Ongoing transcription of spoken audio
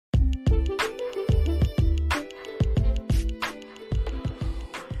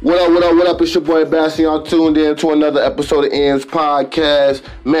What up, what up, what up? It's your boy Bazz. Y'all tuned in to another episode of M's Podcast.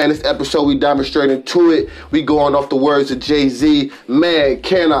 Man, this episode we diving straight into it. We going off the words of Jay-Z. Man,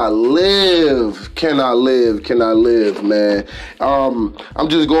 can I live? Can I live? Can I live, man? I'm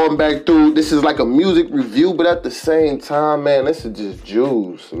just going back through. This is like a music review, but at the same time, man, this is just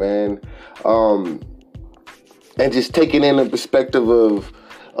juice, man. And just taking in the perspective of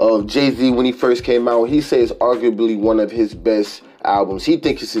Jay-Z when he first came out. He says arguably one of his best albums. He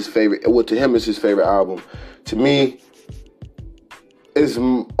thinks it's his favorite. Well, to him, it's his favorite album. To me,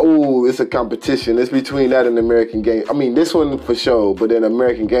 it's a competition. It's between that and American Gangster. I mean, this one for sure, but then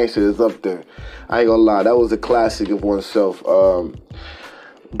American Gangster is up there. I ain't gonna lie, that was a classic of oneself.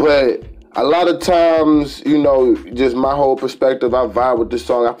 But a lot of times, you know, just my whole perspective, I vibe with this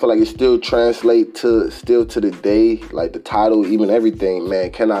song. I feel like it still translates to the day, like the title, even everything, man.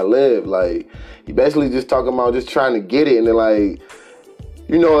 Can I live? Like, he basically just talking about just trying to get it. And then, like,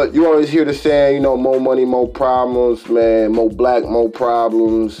 you know, you always hear the saying, you know, more money, more problems, man. More black, more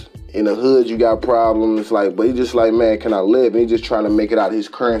problems. In the hood, you got problems. Like, but he just like, man, can I live? And he just trying to make it out of his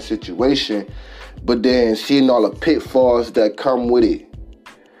current situation. But then seeing all the pitfalls that come with it.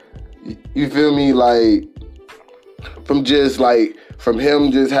 You feel me? Like, from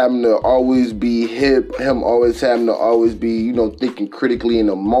him just having to always be hip, him always having to always be, you know, thinking critically in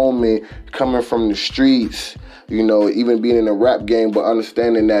the moment, coming from the streets, you know, even being in the rap game, but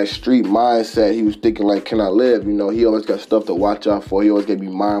understanding that street mindset, he was thinking like, can I live? You know, he always got stuff to watch out for. He always got to be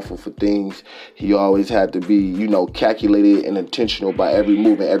mindful for things. He always had to be, you know, calculated and intentional by every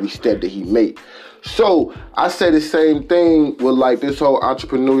move and every step that he made. So I say the same thing with like this whole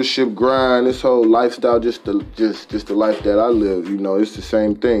entrepreneurship grind, this whole lifestyle, just the life that I live. You know, it's the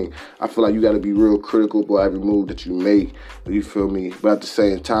same thing. I feel like you got to be real critical about every move that you make. You feel me? But at the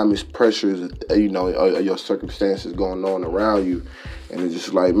same time, it's pressures, you know, your circumstances going on around you, and it's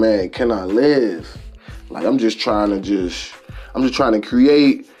just like, man, can I live? Like I'm just trying to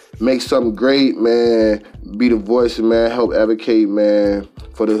create. Make something great, man. Be the voice, man. Help advocate, man,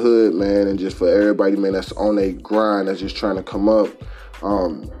 for the hood, man, and just for everybody, man, that's on a grind, that's just trying to come up.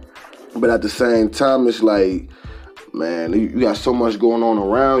 But at the same time, it's like, man, you got so much going on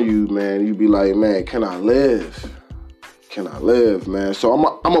around you, man. You be like, man, can I live? Can I live, man? So I'm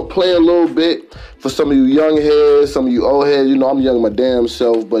gonna play a little bit for some of you young heads, some of you old heads. You know, I'm young my damn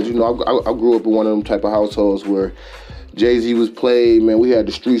self, but you know, I grew up in one of them type of households where Jay-Z was played, man. We had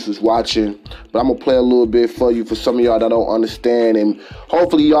the streets was watching. But I'm going to play a little bit for you for some of y'all that don't understand. And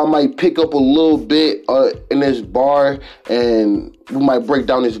hopefully y'all might pick up a little bit in this bar. And we might break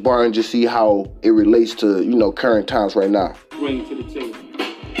down this bar and just see how it relates to, you know, current times right now. Bring to the table.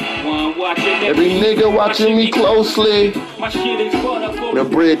 Every nigga watching me closely. The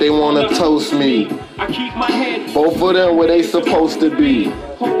bread, they want to toast me. Both of them where they supposed to be.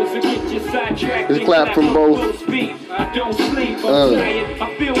 Just clap from both. I don't sleep, I'm tired.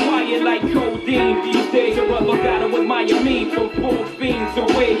 I feel wired like codeine. These days a rubber gotta admire me from 4 fiends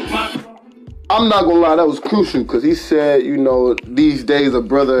away. I'm not gonna lie, that was crucial because he said, you know, these days a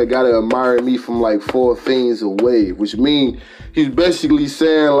brother gotta admire me from like 4 fiends away, which means he's basically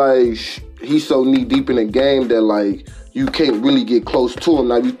saying like he's so knee deep in the game that like you can't really get close to him.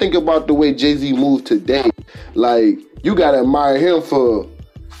 Now, if you think about the way Jay-Z moved today, like you gotta admire him for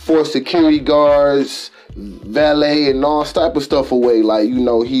 4 security guards, valet, and all type of stuff away. Like, you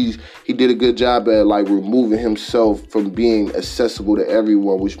know, he did a good job at like removing himself from being accessible to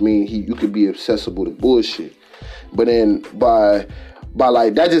everyone, which means you could be accessible to bullshit. But then by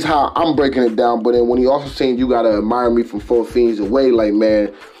like, that's just how I'm breaking it down. But then when he also saying you gotta admire me from 4 fiends away, like,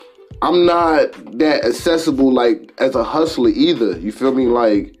 man, I'm not that accessible like as a hustler either. You feel me?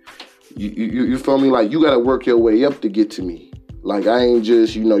 Like you feel me? Like you gotta work your way up to get to me. Like, I ain't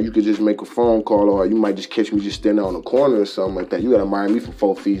just, you know, you could just make a phone call or you might just catch me just standing on the corner or something like that. You gotta admire me from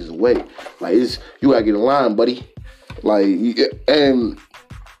 4 feet away. Like, you gotta get in line, buddy. Like, and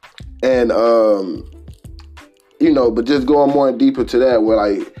you know, but just going more deeper to that where,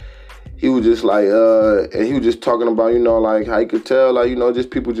 like, he was just like, and he was just talking about, you know, like, how you could tell, like, you know, just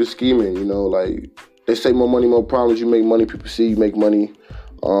people just scheming, you know, like, they say more money, more problems. You make money, people see you make money.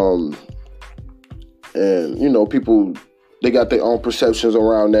 And, you know, people, they got their own perceptions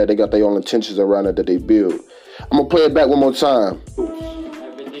around that. They got their own intentions around it that they build. I'm going to play it back one more time.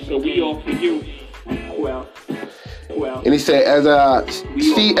 So we all for you. Well. And he said, as I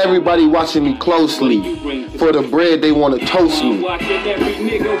see everybody watching me closely, for the bread they want to toast me. Watching every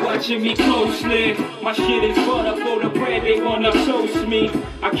nigga watching me closely. My shit is butter for the bread they want to toast me.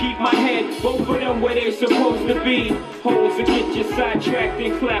 I keep my head, both of them where they supposed to be. Holes to get you sidetracked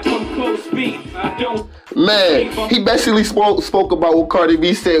and clap them close. slow speed. I don't. Man, he basically spoke about what Cardi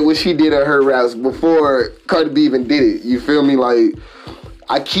B said when she did her raps before Cardi B even did it. You feel me? Like,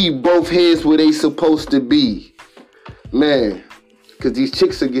 I keep both heads where they supposed to be. Man, because these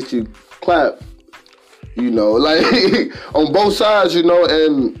chicks will get you clapped. You know, like, on both sides, you know,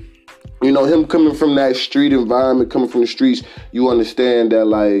 and, you know, him coming from that street environment, coming from the streets, you understand that,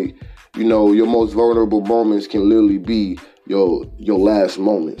 like, you know, your most vulnerable moments can literally be your last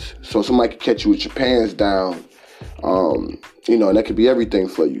moments. So somebody could catch you with your pants down, you know, and that could be everything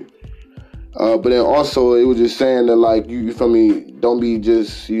for you. But then also, it was just saying that, like, you feel me, don't be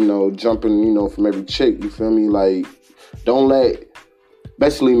just, you know, jumping, you know, from every chick, you feel me? Like,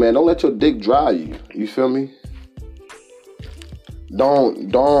 basically, man, don't let your dick dry you. You feel me?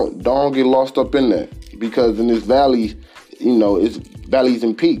 Don't get lost up in that. Because in this valley, you know, it's valleys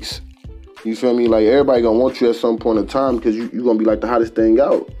and peaks. You feel me? Like, everybody gonna want you at some point in time because you gonna be like the hottest thing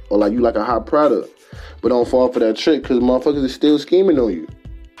out. Or like you like a hot product. But don't fall for that trick because motherfuckers is still scheming on you.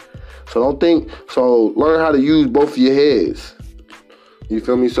 So learn how to use both of your heads. You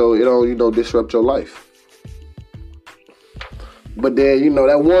feel me? So it don't, you know, disrupt your life. But then, you know,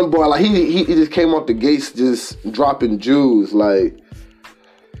 that one boy, like, he just came off the gates just dropping jewels, like,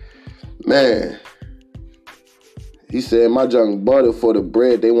 man. He said, my junk butter for the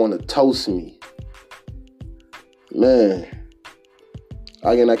bread, they want to toast me. Man.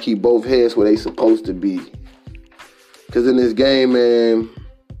 How can I keep both heads where they supposed to be? Because in this game, man,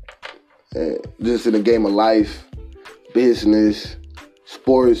 just in the game of life, business,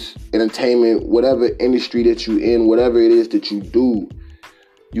 sports, entertainment, whatever industry that you in, whatever it is that you do,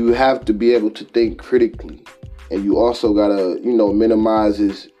 you have to be able to think critically. And you also gotta, you know, minimize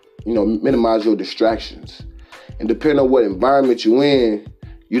your distractions. And depending on what environment you in,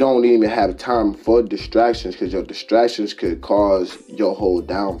 you don't even have time for distractions because your distractions could cause your whole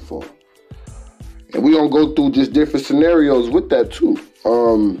downfall. And we gonna go through just different scenarios with that too.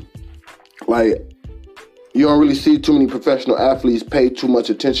 Like, you don't really see too many professional athletes pay too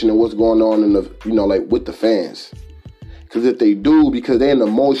much attention to what's going on in the, you know, like with the fans. Because if they do, because they're in an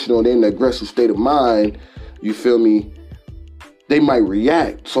emotional, they're in an aggressive state of mind, you feel me, they might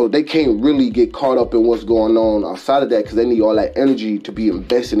react. So they can't really get caught up in what's going on outside of that because they need all that energy to be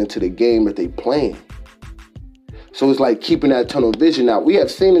invested into the game that they playing. So it's like keeping that tunnel vision out. We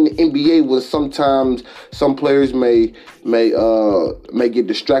have seen in the NBA where sometimes some players may get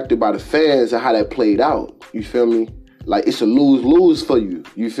distracted by the fans and how that played out. You feel me? Like, it's a lose-lose for you.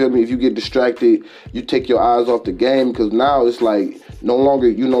 You feel me? If you get distracted, you take your eyes off the game because now it's like you no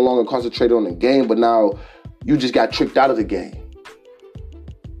longer concentrate on the game, but now you just got tricked out of the game.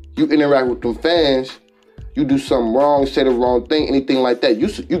 You interact with them fans, you do something wrong, say the wrong thing, anything like that, you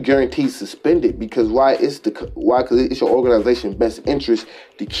guaranteed suspended because why? Because it's your organization's best interest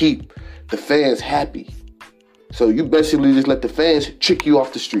to keep the fans happy. So you basically just let the fans trick you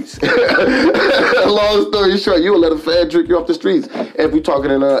off the streets. Long story short, you will let a fan trick you off the streets. If we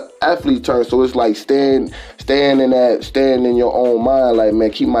talking in an athlete term, so it's like staying in your own mind. Like,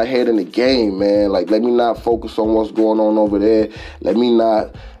 man, keep my head in the game, man. Like, let me not focus on what's going on over there. Let me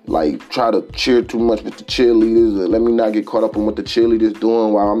not like try to cheer too much with the cheerleaders. Or let me not get caught up on what the cheerleaders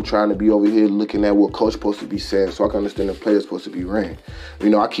doing while I'm trying to be over here looking at what coach supposed to be saying, so I can understand the player's supposed to be ran. You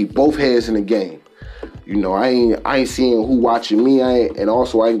know, I keep both heads in the game. You know, I ain't seeing who watching me. I ain't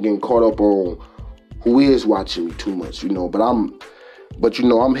getting caught up on who is watching me too much. You know, but I'm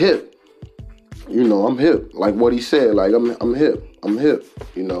hip. You know, I'm hip. Like what he said. Like I'm hip. I'm hip.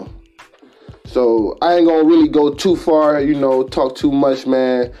 You know. So I ain't gonna really go too far. You know, talk too much,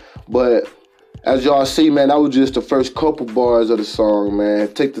 man. But as y'all see, man, that was just the first couple bars of the song,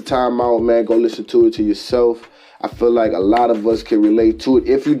 man. Take the time out, man. Go listen to it to yourself. I feel like a lot of us can relate to it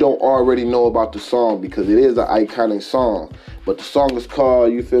if you don't already know about the song because it is an iconic song. But the song is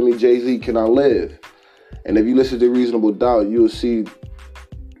called, you feel me, Jay-Z, Can I Live? And if you listen to Reasonable Doubt, you'll see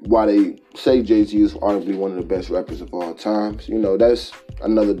why they say Jay-Z is arguably one of the best rappers of all time. You know, that's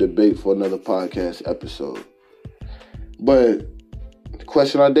another debate for another podcast episode. But the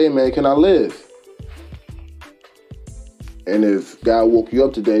question of the day, man, can I live? And if God woke you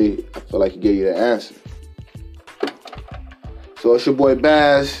up today, I feel like he gave you the answer. So it's your boy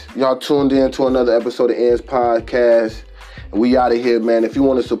Bazz. Y'all tuned in to another episode of Ends Podcast. And we out of here, man. If you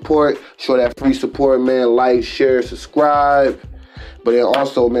want to support, show that free support, man. Like, share, subscribe. But then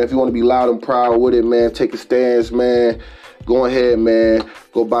also, man, if you want to be loud and proud with it, man, take a stance, man. Go ahead, man.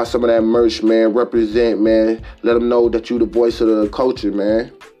 Go buy some of that merch, man. Represent, man. Let them know that you the voice of the culture,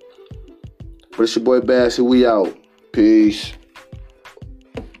 man. But it's your boy Bazz, and we out. Peace.